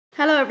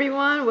Hello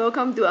everyone,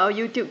 welcome to our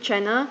YouTube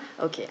channel.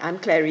 Okay, I'm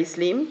Clarice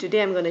Lim.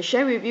 Today I'm going to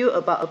share with you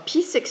about a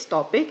P6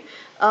 topic.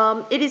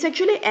 It is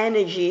actually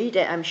energy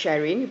that I'm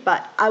sharing,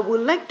 but I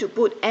would like to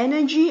put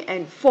energy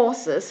and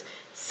forces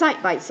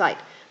side by side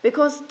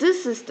because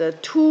this is the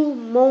two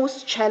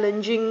most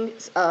challenging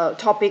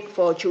topic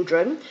for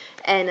children,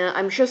 and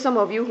I'm sure some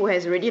of you who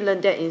has already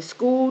learned that in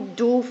school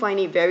do find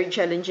it very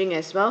challenging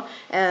as well,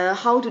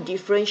 how to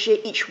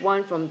differentiate each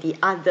one from the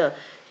other.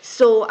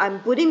 So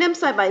I'm putting them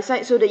side by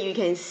side so that you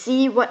can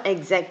see what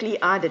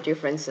exactly are the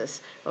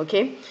differences.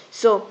 Okay,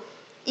 so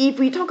if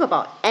we talk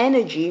about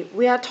energy,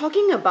 we are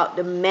talking about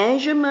the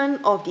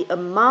measurement of the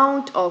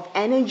amount of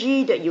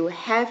energy that you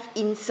have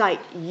inside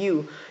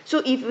you. So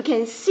if you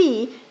can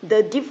see,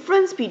 the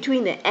difference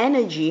between the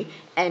energy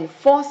and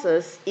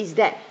forces is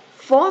that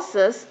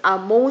forces are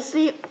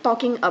mostly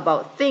talking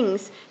about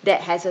things that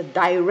has a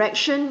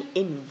direction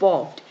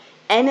involved.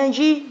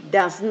 Energy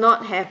does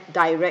not have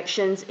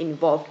directions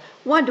involved.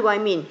 What do I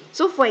mean?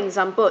 So for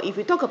example, if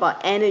we talk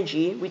about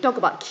energy, we talk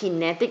about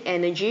kinetic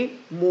energy,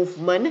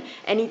 movement,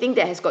 anything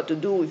that has got to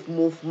do with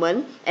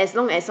movement. As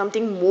long as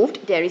something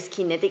moved, there is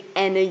kinetic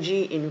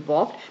energy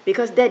involved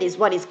because that is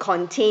what is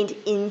contained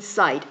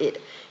inside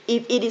it.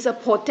 If it is a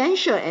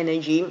potential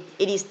energy,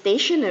 it is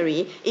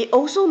stationary. It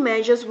also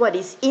measures what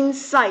is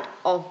inside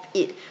of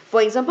it.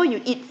 For example,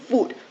 you eat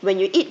food. When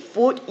you eat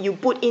food, you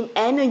put in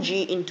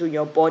energy into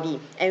your body.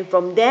 And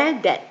from there,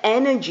 that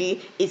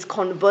energy is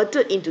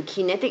converted into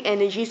kinetic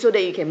energy so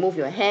that you can move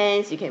your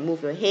hands, you can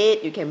move your head,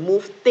 you can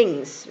move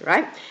things,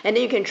 right? And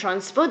then you can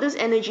transfer this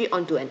energy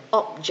onto an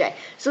object.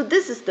 So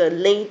this is the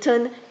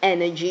latent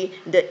energy,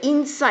 the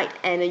inside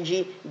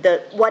energy,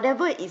 the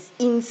whatever is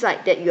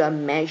inside that you are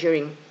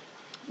measuring.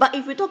 But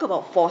if we talk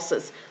about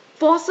forces,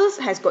 forces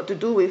has got to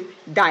do with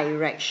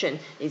direction.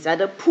 It's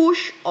either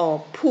push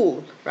or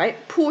pull, right?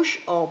 Push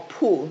or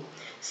pull.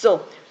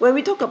 So when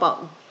we talk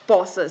about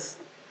forces,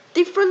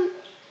 different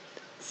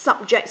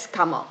subjects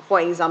come out. For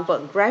example,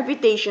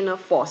 gravitational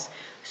force.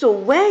 So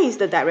where is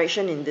the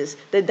direction in this?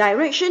 The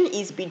direction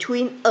is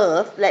between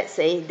Earth. Let's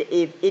say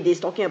if it is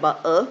talking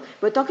about Earth,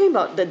 we're talking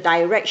about the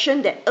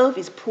direction that Earth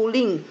is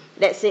pulling,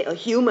 let's say a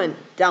human,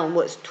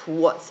 downwards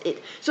towards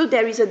it. So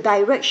there is a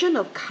direction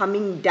of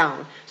coming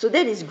down. So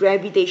that is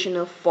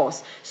gravitational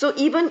force. So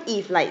even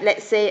if, like,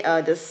 let's say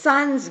the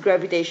sun's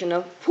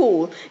gravitational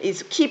pull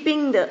is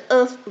keeping the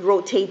Earth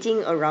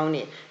rotating around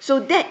it. So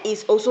that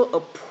is also a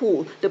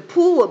pull. The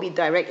pull will be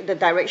the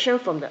direction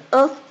from the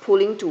Earth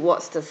pulling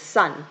towards the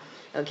sun.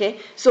 Okay,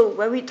 so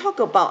when we talk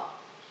about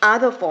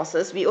other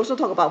forces, we also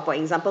talk about, for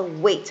example,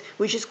 weight,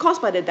 which is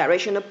caused by the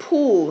directional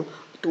pull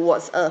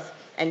towards Earth.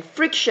 And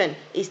friction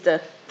is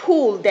the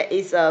pull that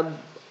is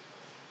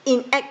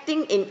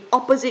acting in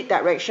opposite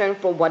direction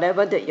from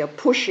whatever that you're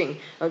pushing.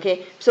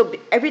 Okay, so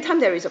every time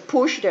there is a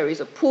push, there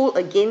is a pull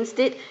against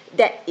it.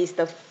 That is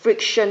the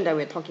friction that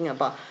we're talking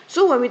about.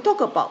 So when we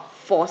talk about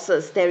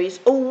forces, there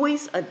is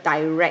always a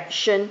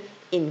direction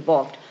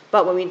involved.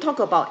 But when we talk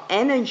about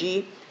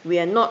energy, we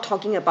are not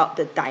talking about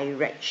the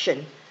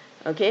direction.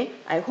 Okay,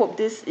 I hope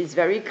this is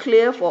very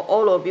clear for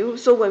all of you.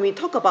 So when we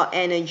talk about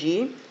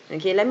energy,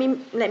 okay, let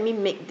me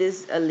make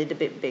this a little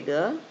bit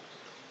bigger.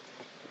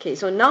 Okay,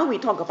 so now we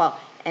talk about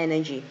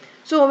energy.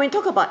 So when we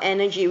talk about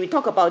energy, we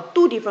talk about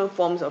two different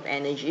forms of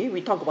energy.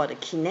 We talk about the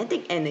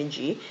kinetic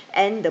energy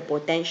and the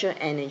potential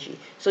energy.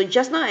 So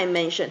just now I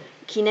mentioned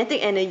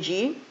kinetic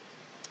energy.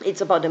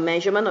 It's about the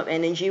measurement of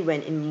energy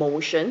when in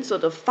motion. So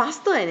the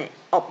faster an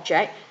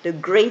object, the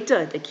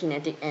greater the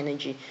kinetic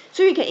energy.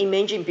 So you can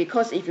imagine,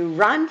 because if you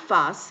run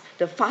fast,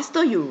 the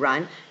faster you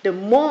run, the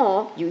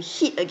more you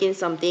hit against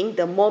something,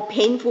 the more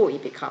painful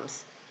it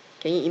becomes.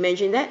 Can you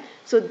imagine that?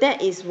 So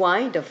that is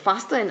why the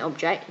faster an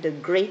object, the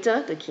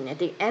greater the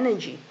kinetic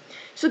energy.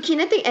 So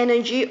kinetic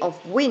energy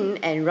of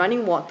wind and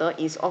running water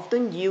is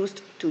often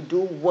used to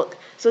do work.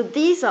 So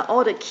these are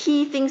all the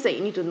key things that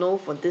you need to know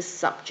for this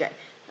subject.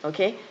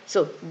 Okay,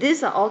 so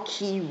these are all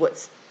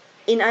keywords.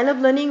 In I Love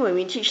Learning, when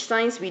we teach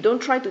science, we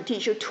don't try to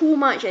teach you too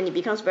much and it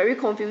becomes very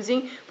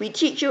confusing. We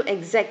teach you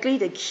exactly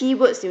the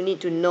keywords you need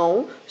to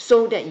know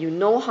so that you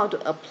know how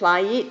to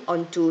apply it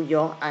onto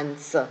your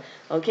answer.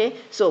 Okay,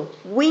 so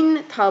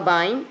wind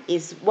turbine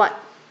is what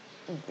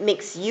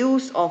makes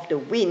use of the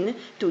wind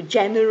to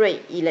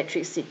generate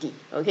electricity.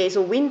 Okay,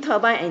 so wind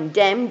turbine and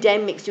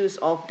dam makes use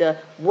of the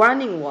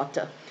running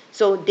water.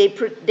 So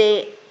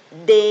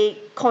they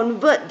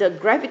convert the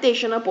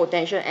gravitational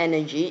potential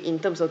energy in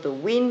terms of the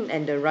wind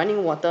and the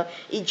running water.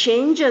 It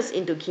changes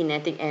into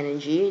kinetic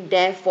energy,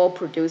 therefore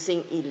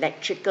producing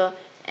electrical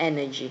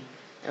energy.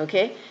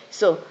 Okay,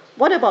 so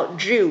what about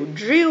drill?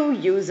 Drill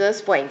uses,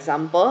 for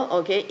example,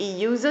 okay, it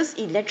uses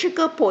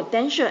electrical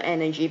potential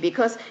energy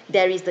because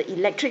there is the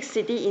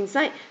electricity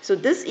inside. So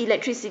this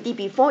electricity,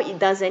 before it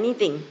does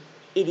anything,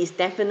 it is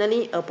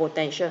definitely a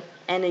potential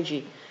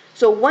energy.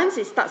 So once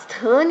it starts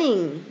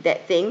turning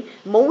that thing,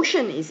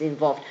 motion is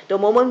involved. The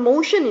moment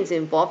motion is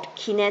involved,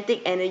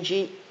 kinetic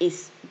energy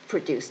is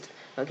produced.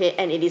 Okay,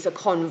 and it is a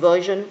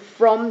conversion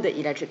from the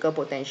electrical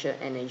potential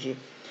energy.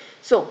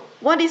 So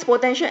what is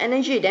potential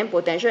energy? Then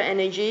potential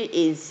energy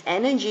is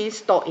energy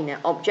stored in an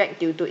object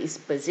due to its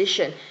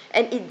position,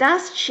 and it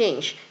does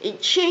change.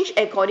 It changes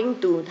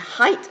according to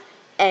height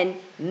and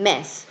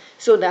mass.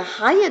 So the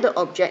higher the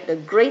object, the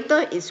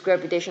greater its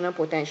gravitational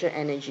potential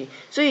energy.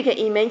 So you can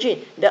imagine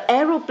the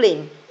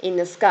aeroplane in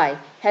the sky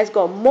has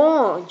got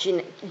more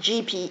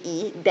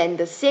GPE than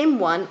the same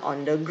one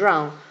on the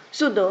ground.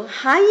 So the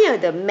higher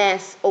the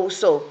mass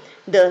also,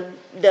 the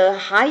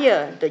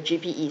higher the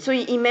GPE. So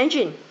you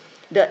imagine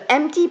the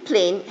empty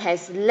plane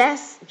has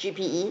less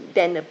GPE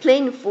than a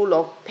plane full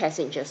of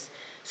passengers.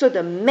 So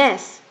the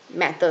mass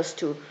matters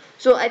too.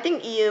 So I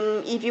think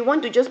if you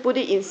want to just put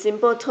it in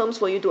simple terms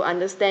for you to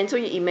understand, so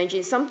you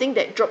imagine something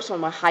that drops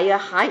from a higher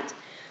height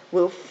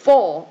will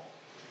fall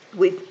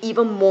with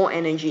even more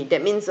energy.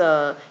 That means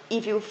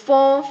if you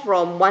fall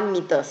from 1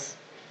 meters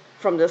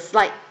from the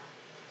slide,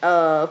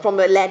 from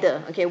the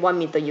ladder, okay, 1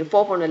 meter, you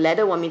fall from the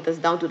ladder 1 meters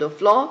down to the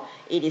floor,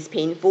 it is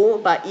painful.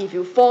 But if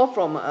you fall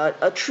from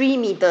a 3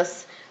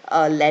 meters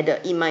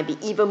ladder, it might be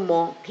even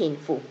more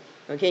painful.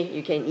 Okay,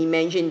 you can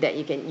imagine that,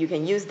 you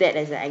can use that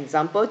as an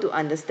example to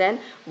understand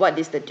what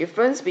is the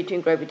difference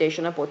between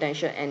gravitational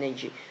potential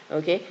energy.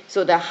 Okay,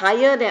 so the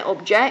higher the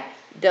object,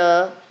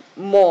 the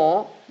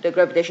more the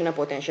gravitational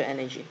potential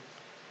energy.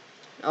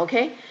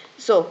 Okay,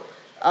 so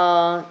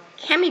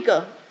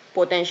chemical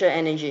potential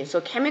energy.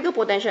 So chemical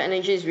potential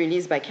energy is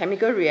released by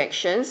chemical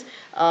reactions.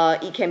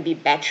 It can be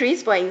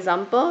batteries, for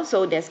example.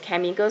 So there's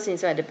chemicals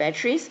inside the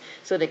batteries.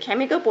 So the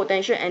chemical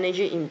potential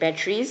energy in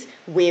batteries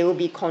will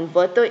be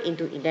converted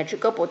into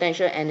electrical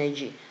potential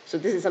energy. So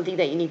this is something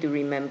that you need to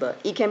remember.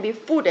 It can be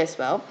food as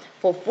well.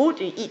 For food,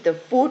 you eat the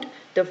food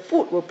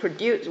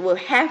will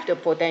have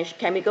the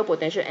chemical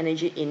potential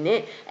energy in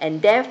it,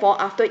 and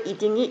therefore after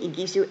eating it, it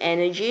gives you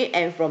energy,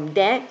 and from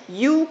there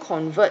you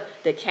convert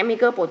the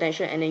chemical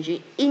potential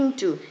energy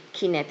into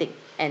kinetic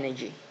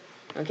energy.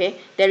 Okay,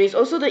 there is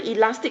also the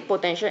elastic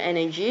potential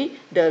energy.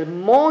 The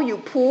more you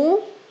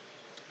pull,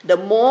 the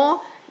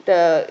more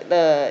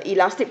the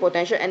elastic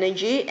potential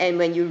energy, and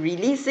when you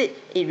release it,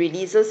 it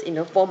releases in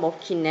the form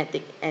of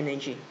kinetic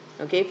energy.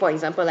 Okay, for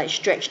example, like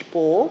stretched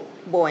bow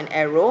and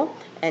arrow,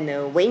 and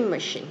a weighing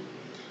machine.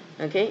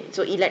 Okay,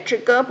 so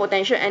electrical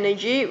potential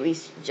energy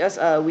is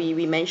just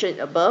we mentioned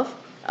above,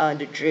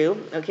 the drill.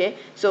 Okay,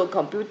 so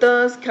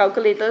computers,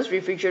 calculators,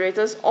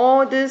 refrigerators,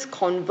 all this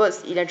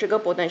converts electrical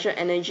potential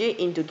energy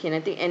into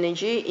kinetic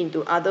energy,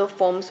 into other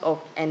forms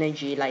of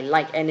energy like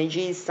light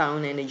energy,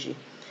 sound energy.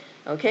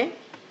 Okay,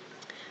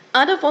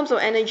 other forms of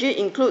energy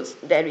includes,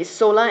 there is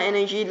solar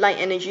energy, light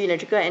energy,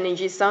 electrical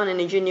energy, sound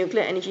energy,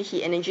 nuclear energy,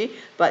 heat energy,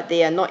 but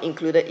they are not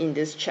included in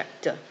this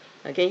chapter.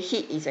 Okay,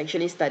 heat is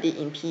actually studied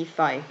in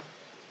P5.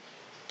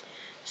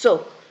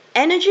 So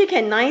energy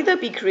can neither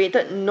be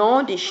created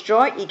nor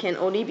destroyed. It can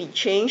only be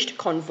changed,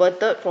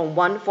 converted from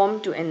one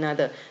form to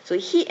another. So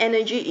heat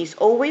energy is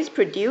always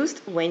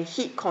produced when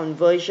heat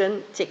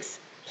conversion takes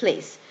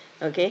place.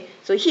 Okay,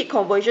 so heat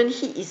conversion,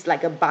 heat is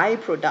like a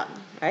byproduct,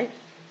 right?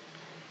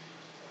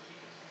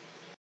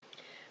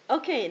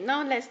 Okay,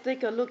 now let's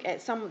take a look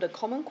at some of the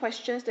common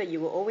questions that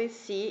you will always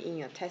see in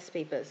your test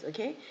papers.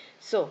 Okay,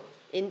 so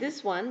in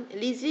this one,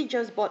 Lizzie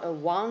just bought a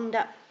wound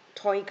up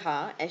toy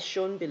car as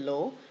shown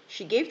below.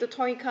 She gave the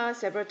toy car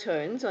several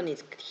turns on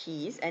its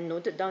keys and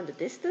noted down the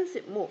distance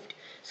it moved.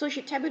 So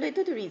she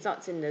tabulated the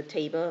results in the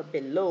table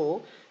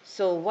below.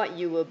 So what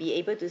you will be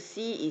able to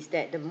see is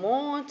that the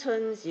more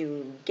turns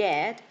you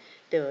get,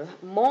 the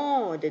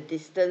more the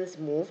distance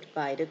moved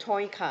by the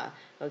toy car,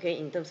 okay,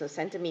 in terms of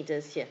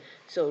centimeters here.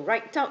 So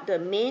write out the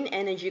main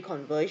energy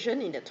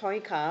conversion in the toy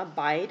car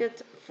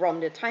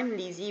from the time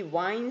Lizzie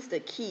winds the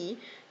key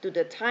to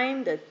the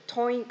time the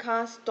toy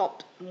car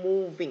stopped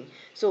moving.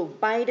 So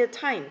by the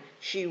time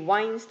she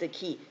winds the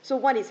key, so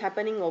what is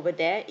happening over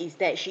there is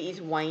that she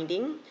is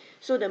winding.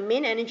 So the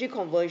main energy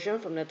conversion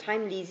from the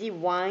time Lizzie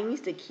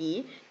winds the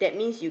key, that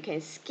means you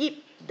can skip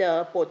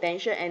the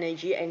potential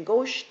energy and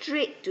go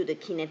straight to the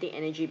kinetic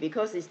energy,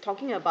 because it's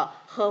talking about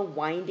her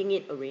winding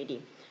it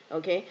already.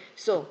 Okay,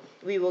 so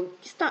we will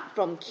start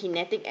from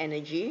kinetic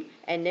energy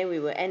and then we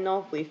will end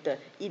off with the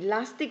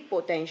elastic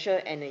potential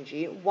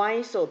energy.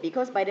 Why so?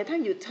 Because by the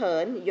time you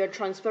turn, you're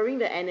transferring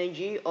the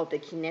energy of the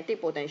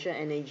kinetic potential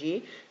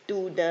energy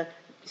to the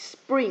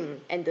spring,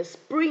 and the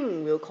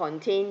spring will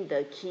contain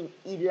the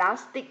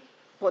elastic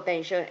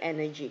potential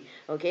energy.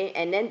 Okay,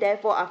 and then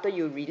therefore after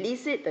you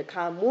release it, the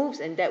car moves,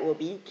 and that will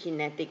be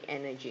kinetic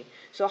energy.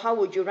 So how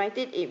would you write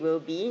it? It will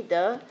be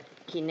the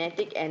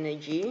kinetic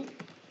energy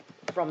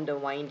from the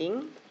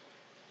winding,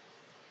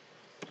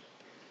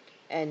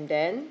 and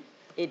then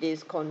it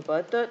is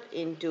converted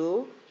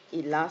into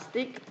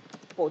elastic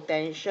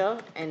potential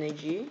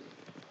energy,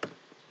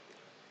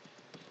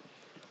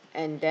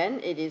 and then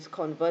it is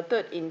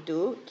converted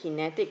into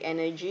kinetic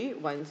energy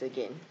once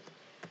again.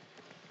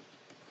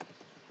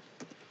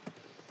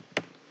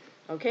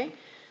 Okay,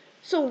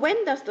 so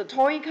when does the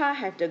toy car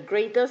have the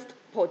greatest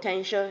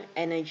potential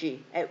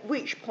energy? At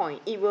which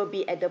point? It will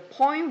be at the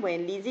point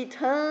when Lizzie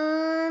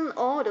turned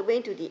all the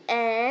way to the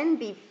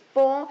end,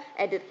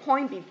 at the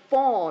point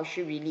before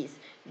she released.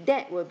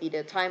 that will be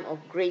the time of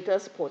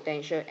greatest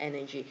potential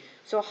energy.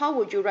 So how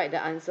would you write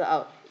the answer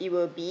out? It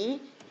will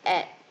be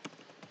at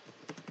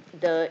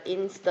the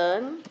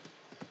instant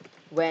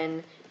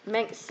when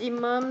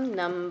maximum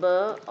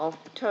number of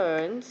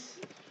turns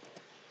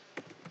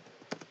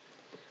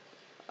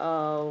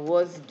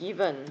was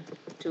given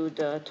to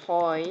the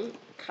toy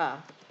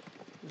car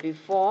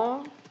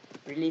before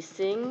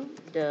releasing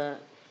the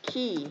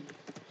key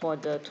for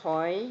the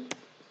toy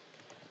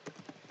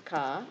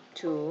car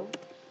to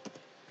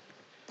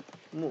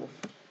move.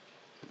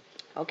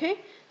 Okay,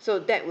 so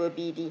that will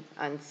be the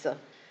answer.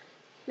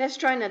 Let's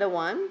try another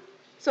one.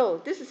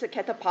 So this is a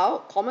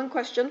catapult, common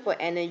question for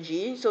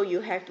energy. So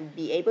you have to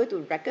be able to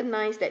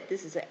recognize that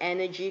this is an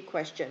energy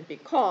question,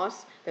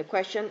 because the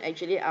question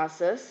actually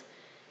asks us,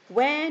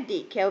 where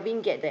did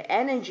Kelvin get the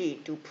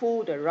energy to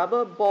pull the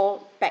rubber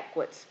ball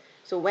backwards?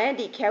 So where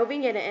did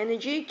Kelvin get the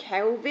energy?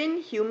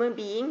 Kelvin, human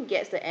being,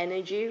 gets the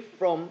energy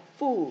from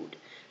food.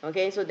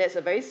 Okay, so that's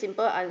a very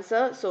simple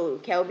answer. So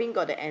Kelvin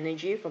got the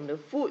energy from the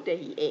food that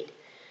he ate.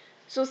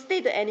 So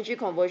state the energy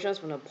conversions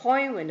from the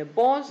point when the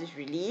ball is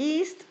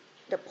released,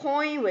 the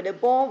point where the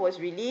ball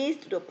was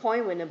released, to the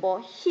point when the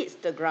ball hits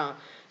the ground.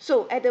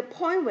 So at the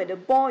point where the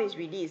ball is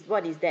released,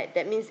 what is that?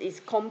 That means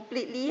it's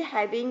completely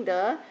having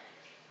the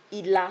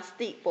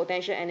elastic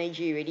potential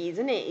energy already,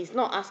 isn't it? It's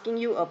not asking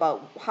you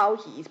about how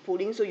he is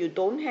pulling, so you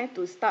don't have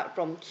to start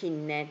from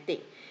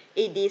kinetic.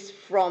 It is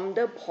from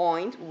the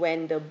point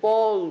when the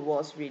ball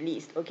was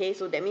released. Okay,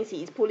 so that means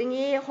he is pulling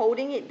it,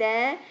 holding it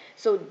there.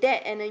 So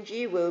that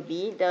energy will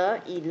be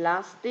the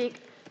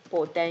elastic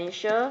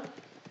potential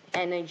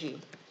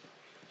energy.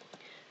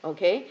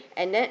 Okay,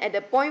 and then at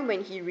the point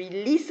when he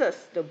releases,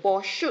 the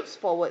ball shoots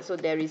forward, so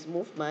there is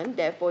movement,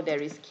 therefore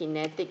there is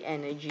kinetic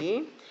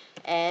energy.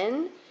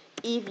 And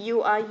if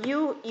you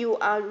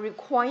are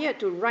required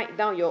to write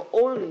down your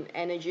own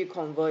energy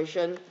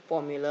conversion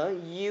formula,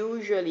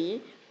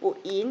 usually put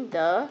in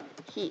the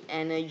heat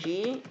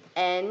energy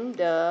and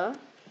the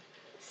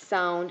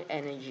sound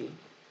energy,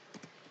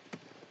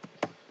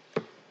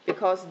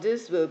 because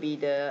this will be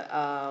the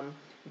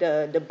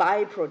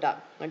byproduct.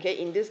 Okay,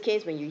 in this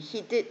case, when you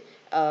hit it,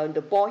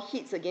 the ball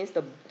hits against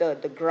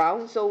the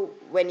ground. So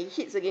when it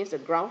hits against the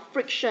ground,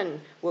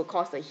 friction will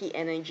cause the heat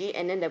energy,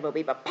 and then there will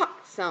be a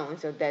pop sound.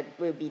 So that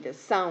will be the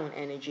sound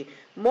energy.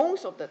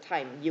 Most of the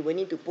time, you will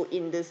need to put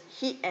in this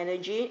heat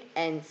energy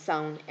and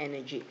sound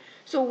energy.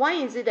 So why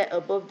is it that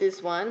above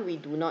this one we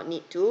do not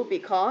need to?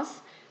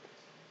 Because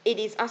it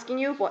is asking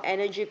you for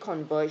energy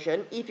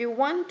conversion. If you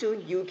want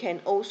to, you can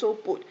also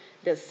put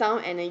the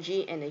sound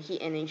energy and the heat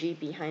energy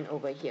behind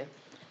over here.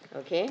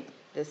 Okay,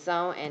 the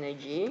sound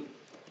energy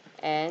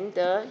and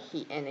the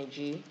heat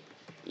energy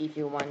if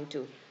you want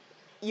to.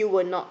 You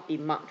will not be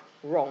marked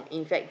wrong.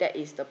 In fact, that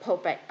is the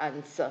perfect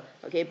answer.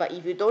 Okay, but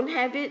if you don't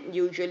have it,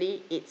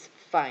 usually it's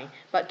fine.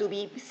 But to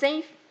be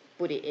safe,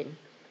 put it in.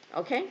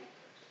 Okay?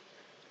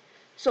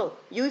 So,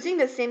 using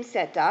the same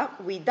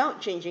setup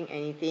without changing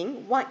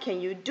anything, what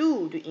can you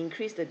do to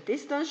increase the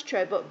distance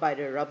traveled by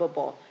the rubber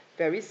ball?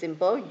 Very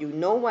simple. You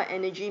know what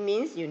energy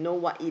means. You know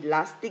what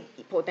elastic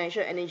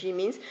potential energy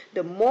means.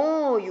 The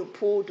more you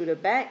pull to the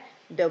back,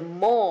 the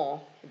more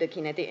the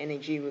kinetic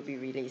energy will be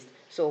released.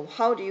 So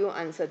how do you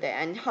answer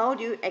that? And how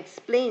do you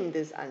explain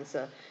this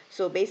answer?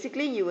 So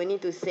basically, you will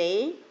need to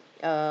say,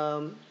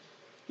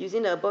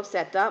 using the above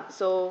setup,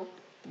 so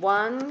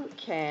one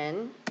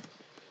can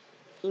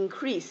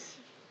increase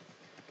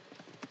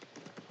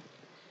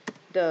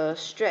the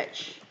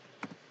stretch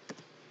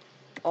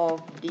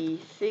of the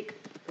thick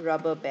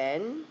rubber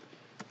band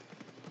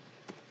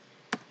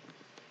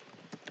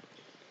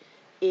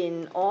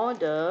in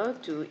order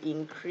to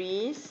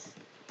increase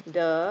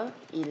the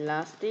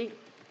elastic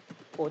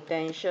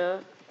potential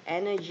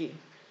energy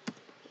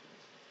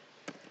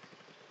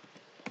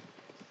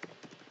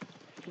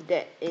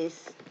that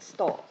is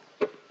stored.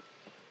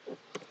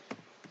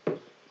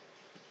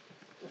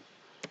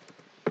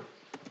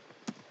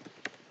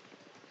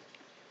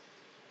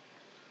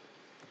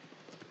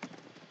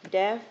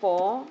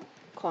 Therefore,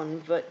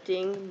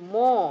 converting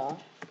more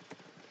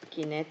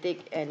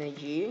kinetic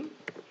energy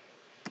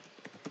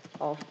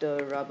of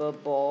the rubber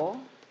ball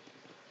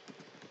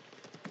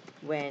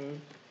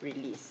when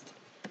released.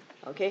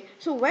 Okay,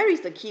 so where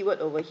is the keyword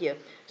over here?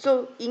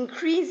 So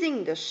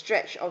increasing the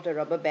stretch of the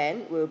rubber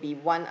band will be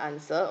one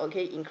answer.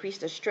 Okay, increase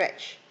the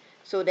stretch.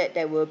 So that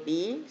there will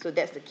be, so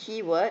that's the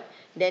keyword.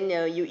 Then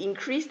you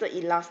increase the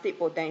elastic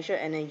potential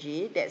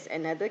energy. That's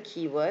another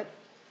keyword.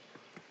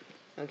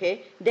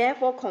 Okay,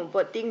 therefore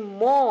converting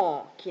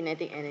more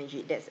kinetic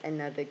energy, that's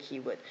another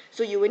keyword.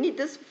 So you will need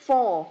these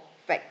 4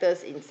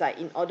 factors inside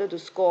in order to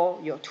score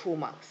your 2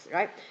 marks,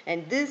 right?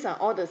 And these are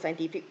all the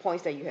scientific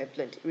points that you have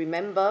learned.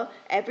 Remember,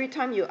 every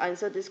time you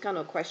answer this kind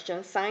of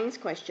question, science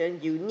question,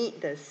 you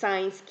need the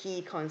science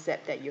key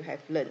concept that you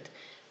have learned.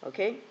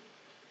 Okay,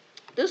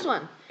 this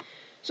one.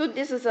 So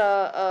this is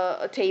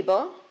a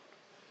table.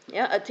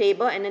 yeah, a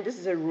table, and then this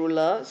is a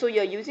ruler. So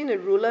you're using the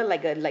ruler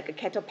like a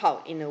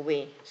catapult in a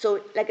way.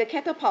 So like a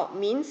catapult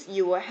means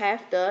you will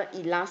have the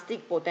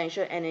elastic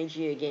potential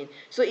energy again.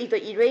 So if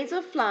the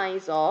eraser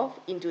flies off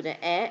into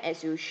the air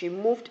as you she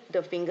moved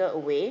the finger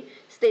away,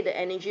 state the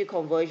energy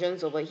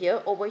conversions over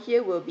here. Over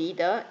here will be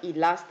the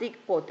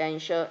elastic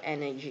potential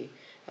energy.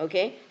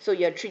 Okay, so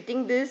you're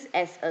treating this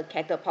as a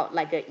catapult,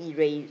 like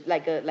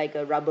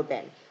a rubber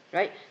band,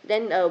 right?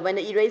 Then when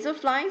the eraser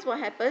flies, what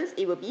happens?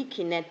 It will be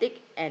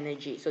kinetic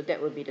energy. So that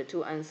will be the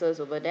two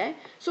answers over there.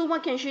 So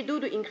what can she do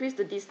to increase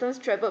the distance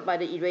traveled by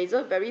the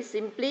eraser? Very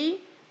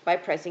simply, by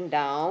pressing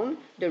down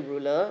the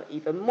ruler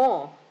even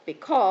more,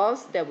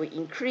 because that will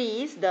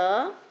increase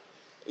the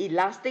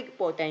elastic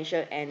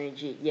potential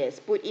energy. Yes,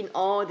 put in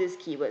all these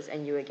keywords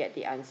and you will get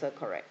the answer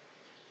correct,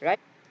 right?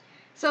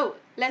 So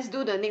let's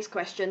do the next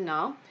question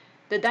now.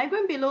 The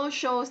diagram below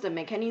shows the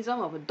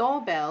mechanism of a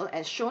doorbell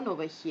as shown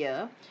over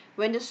here.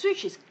 When the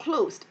switch is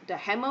closed, the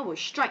hammer will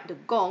strike the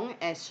gong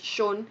as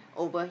shown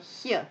over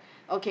here.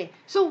 Okay,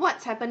 so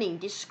what's happening?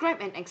 Describe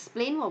and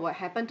explain what will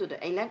happen to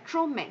the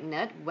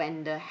electromagnet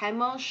when the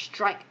hammer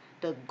strikes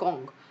the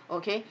gong.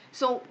 Okay,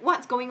 so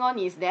what's going on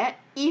is that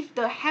if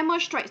the hammer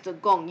strikes the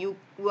gong, you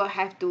will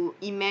have to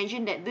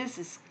imagine that this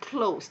is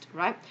closed,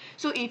 right?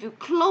 So if you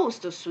close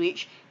the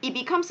switch, it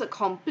becomes a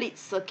complete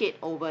circuit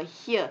over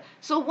here.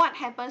 So what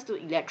happens to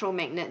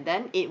electromagnet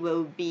then? It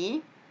will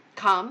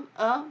become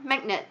a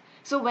magnet.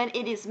 So when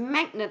it is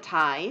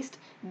magnetized,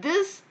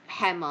 this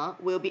hammer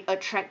will be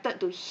attracted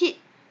to hit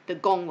the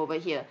gong over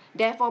here,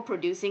 therefore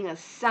producing a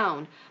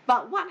sound.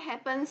 But what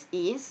happens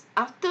is,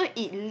 after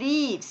it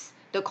leaves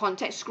the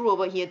contact screw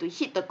over here to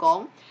hit the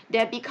gong,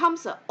 there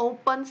becomes an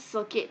open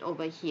circuit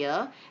over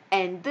here,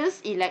 and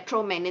this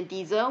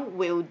electromagnetism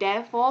will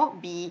therefore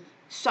be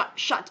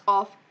shut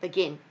off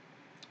again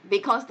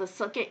because the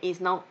circuit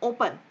is now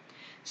open.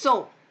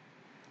 So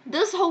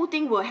this whole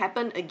thing will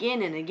happen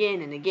again and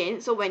again and again.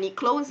 So when it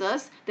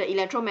closes, the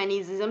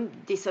electromagnetism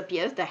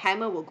disappears, the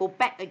hammer will go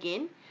back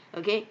again,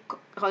 okay,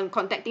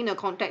 contacting the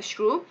contact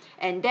screw,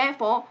 and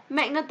therefore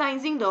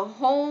magnetizing the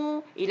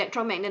whole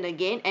electromagnet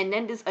again, and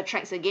then this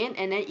attracts again,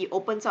 and then it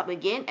opens up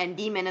again and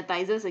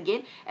demagnetizes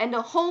again, and the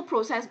whole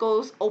process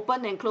goes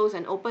open and close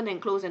and open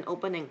and close and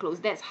open and close.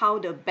 That's how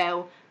the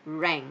bell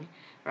rang,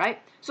 right?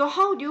 So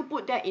how do you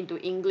put that into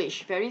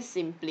English? Very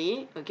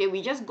simply, okay,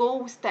 we just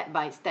go step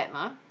by step.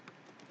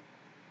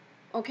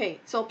 Okay,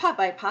 so part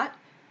by part,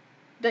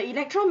 the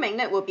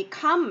electromagnet will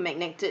become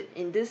magnetic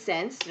in this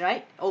sense,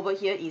 right? Over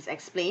here is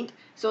explained.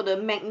 So the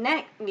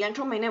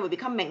electromagnet will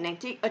become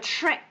magnetic,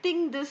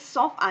 attracting this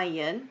soft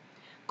iron,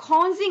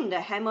 causing the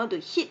hammer to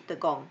hit the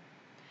gong.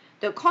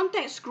 The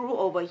contact screw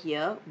over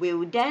here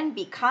will then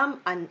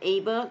become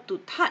unable to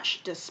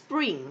touch the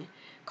spring,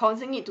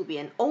 causing it to be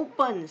an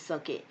open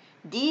circuit,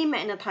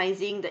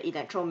 demagnetizing the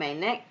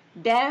electromagnet,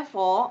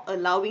 therefore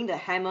allowing the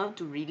hammer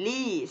to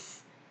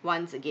release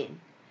once again.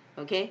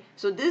 Okay,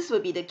 so this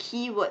will be the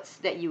keywords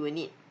that you will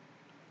need.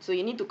 So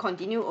you need to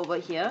continue over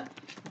here,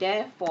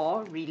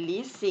 therefore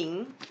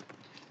releasing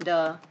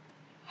the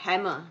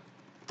hammer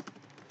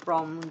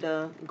from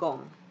the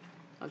gong.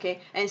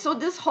 Okay, and so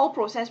this whole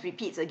process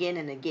repeats again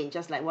and again,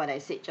 just like what I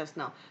said just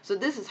now. So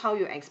this is how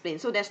you explain.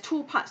 So there's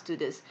two parts to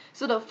this.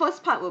 So the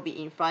first part will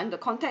be in front, the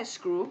contact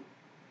screw.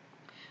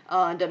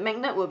 The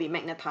magnet will be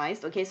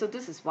magnetized. Okay, so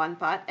this is one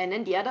part, and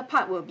then the other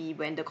part will be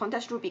when the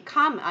contact screw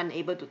become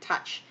unable to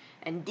touch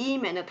and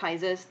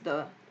demagnetizes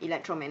the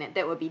electromagnet.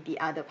 That will be the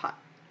other part.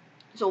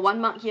 So one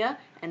mark here,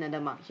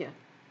 another mark here.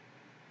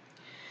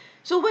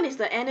 So what is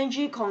the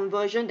energy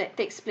conversion that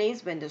takes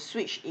place when the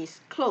switch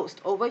is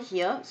closed? Over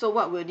here, so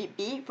what will it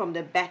be? From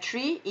the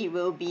battery, it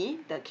will be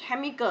the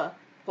chemical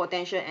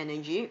potential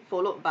energy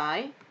followed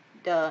by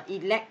the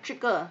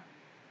electrical.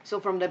 So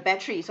from the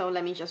battery, so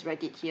let me just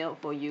write it here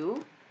for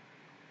you.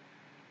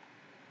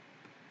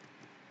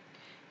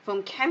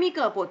 From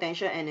chemical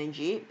potential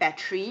energy,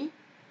 battery,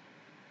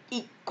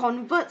 it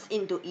converts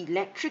into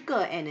electrical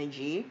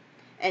energy,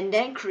 and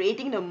then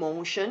creating the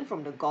motion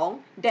from the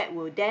gong. That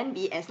will then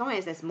be, as long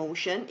as there's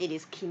motion, it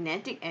is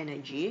kinetic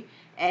energy,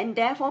 and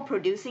therefore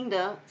producing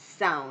the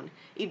sound.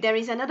 If there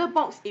is another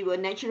box, it will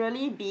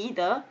naturally be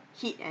the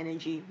heat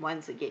energy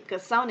once again,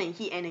 because sound and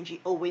heat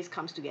energy always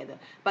comes together.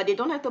 But they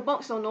don't have the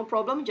box, so no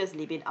problem, just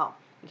leave it out.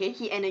 Okay,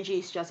 heat energy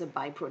is just a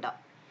byproduct,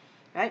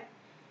 right?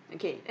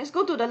 Okay, let's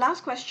go to the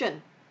last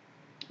question.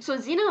 So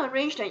Zina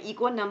arranged an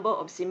equal number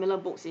of similar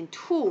books in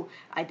two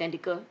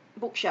identical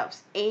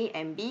bookshelves, A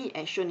and B,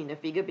 as shown in the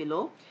figure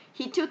below.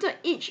 He tilted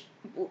each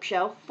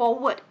bookshelf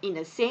forward in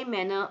the same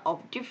manner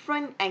of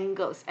different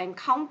angles and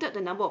counted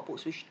the number of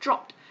books which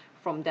dropped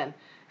from them.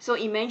 So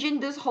imagine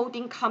this whole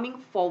thing coming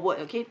forward,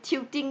 okay,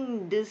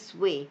 tilting this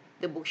way.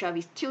 The bookshelf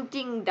is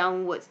tilting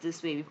downwards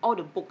this way with all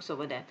the books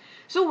over there.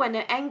 So when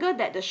the angle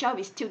that the shelf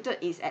is tilted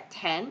is at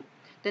 10,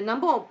 the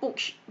number of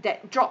books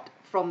that dropped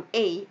from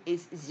A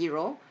is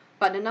 0.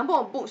 But the number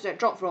of books that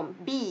drop from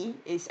B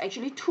is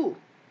actually 2.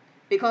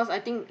 Because I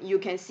think you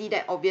can see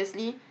that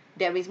obviously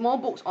there is more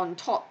books on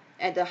top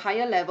at the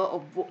higher level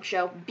of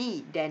bookshelf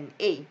B than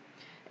A.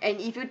 And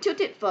if you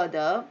tilt it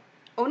further,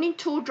 only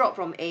 2 drop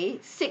from A,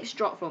 6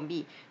 drop from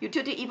B. You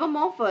tilt it even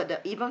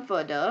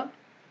further,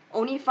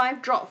 only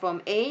 5 drop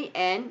from A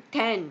and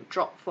 10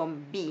 drop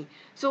from B.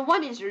 So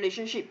what is the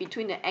relationship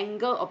between the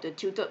angle of the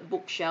tilted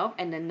bookshelf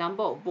and the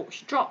number of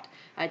books dropped?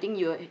 I think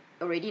you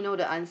already know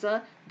the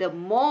answer. The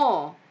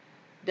more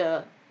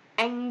the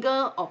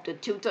angle of the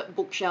tilted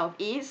bookshelf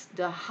is,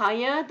 the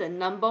higher the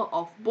number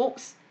of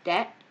books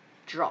that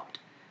dropped.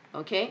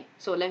 Okay,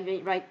 so let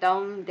me write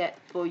down that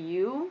for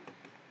you.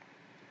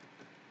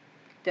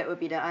 That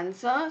would be the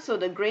answer. So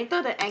the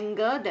greater the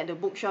angle that the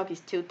bookshelf is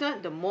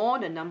tilted, the more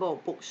the number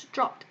of books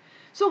dropped.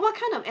 So what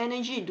kind of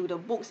energy do the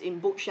books in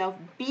bookshelf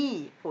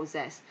B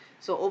possess?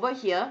 So over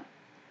here,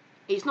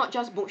 it's not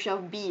just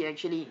bookshelf B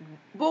actually.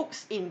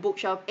 Books in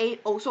bookshelf A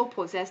also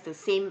possess the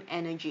same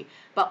energy.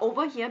 But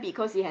over here,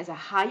 because it has a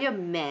higher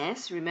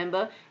mass,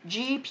 remember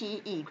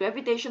GPE,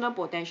 gravitational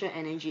potential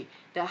energy.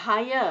 The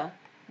higher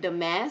the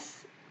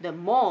mass, the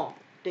more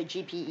the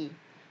GPE.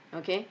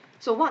 Okay,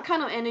 so what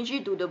kind of energy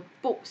do the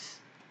books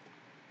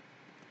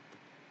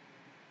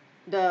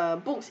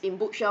in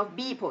bookshelf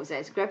B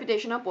possess?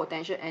 Gravitational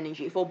potential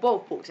energy for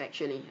both books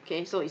actually.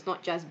 Okay, so it's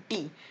not just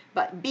B,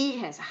 but B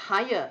has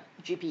higher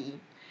GPE.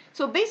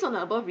 So based on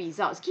the above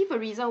results, give a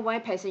reason why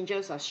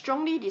passengers are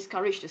strongly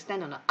discouraged to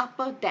stand on the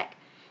upper deck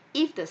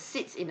if the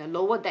seats in the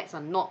lower decks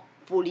are not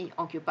fully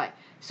occupied.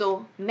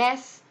 So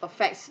mass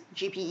affects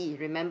GPE,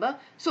 remember?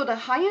 So the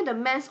higher the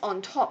mass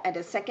on top at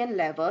the second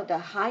level, the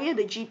higher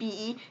the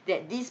GPE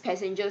that these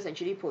passengers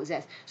actually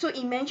possess. So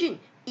imagine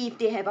if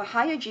they have a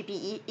higher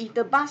GPE, if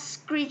the bus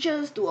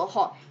screeches to a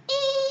halt,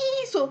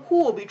 so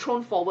who will be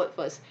thrown forward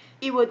first?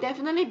 It will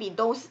definitely be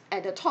those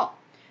at the top,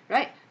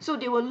 right? So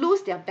they will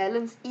lose their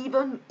balance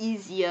even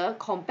easier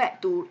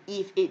compared to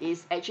if it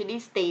is actually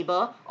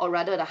stable, or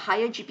rather the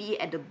higher GPE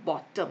at the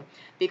bottom.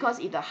 Because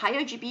if the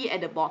higher GPE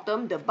at the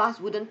bottom, the bus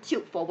wouldn't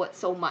tilt forward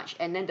so much,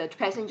 and then the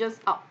passengers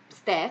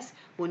upstairs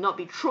will not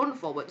be thrown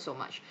forward so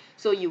much.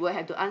 So you will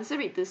have to answer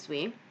it this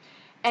way.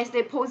 As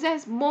they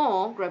possess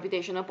more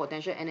gravitational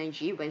potential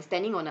energy when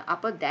standing on the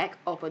upper deck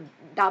of a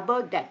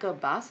double-decker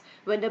bus,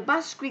 when the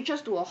bus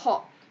screeches to a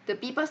halt, the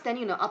people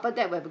standing on the upper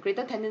deck will have a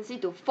greater tendency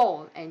to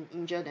fall and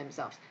injure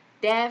themselves.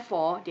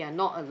 Therefore, they are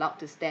not allowed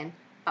to stand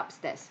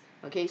upstairs.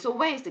 Okay, so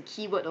where is the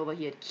keyword over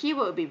here? The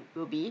keyword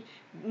will be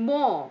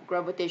more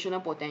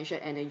gravitational potential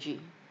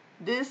energy.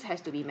 This has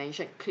to be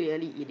mentioned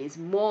clearly. It is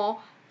more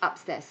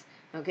upstairs.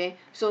 Okay,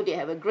 so they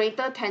have a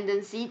greater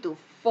tendency to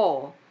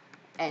fall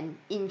and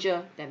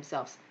injure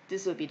themselves.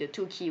 This will be the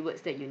 2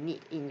 keywords that you need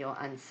in your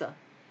answer.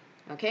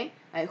 Okay,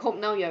 I hope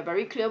now you are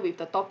very clear with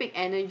the topic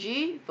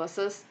energy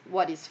versus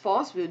what is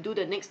force. We'll do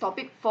the next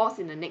topic, force,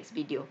 in the next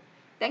video.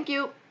 Thank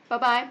you.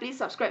 Bye-bye. Please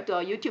subscribe to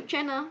our YouTube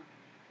channel.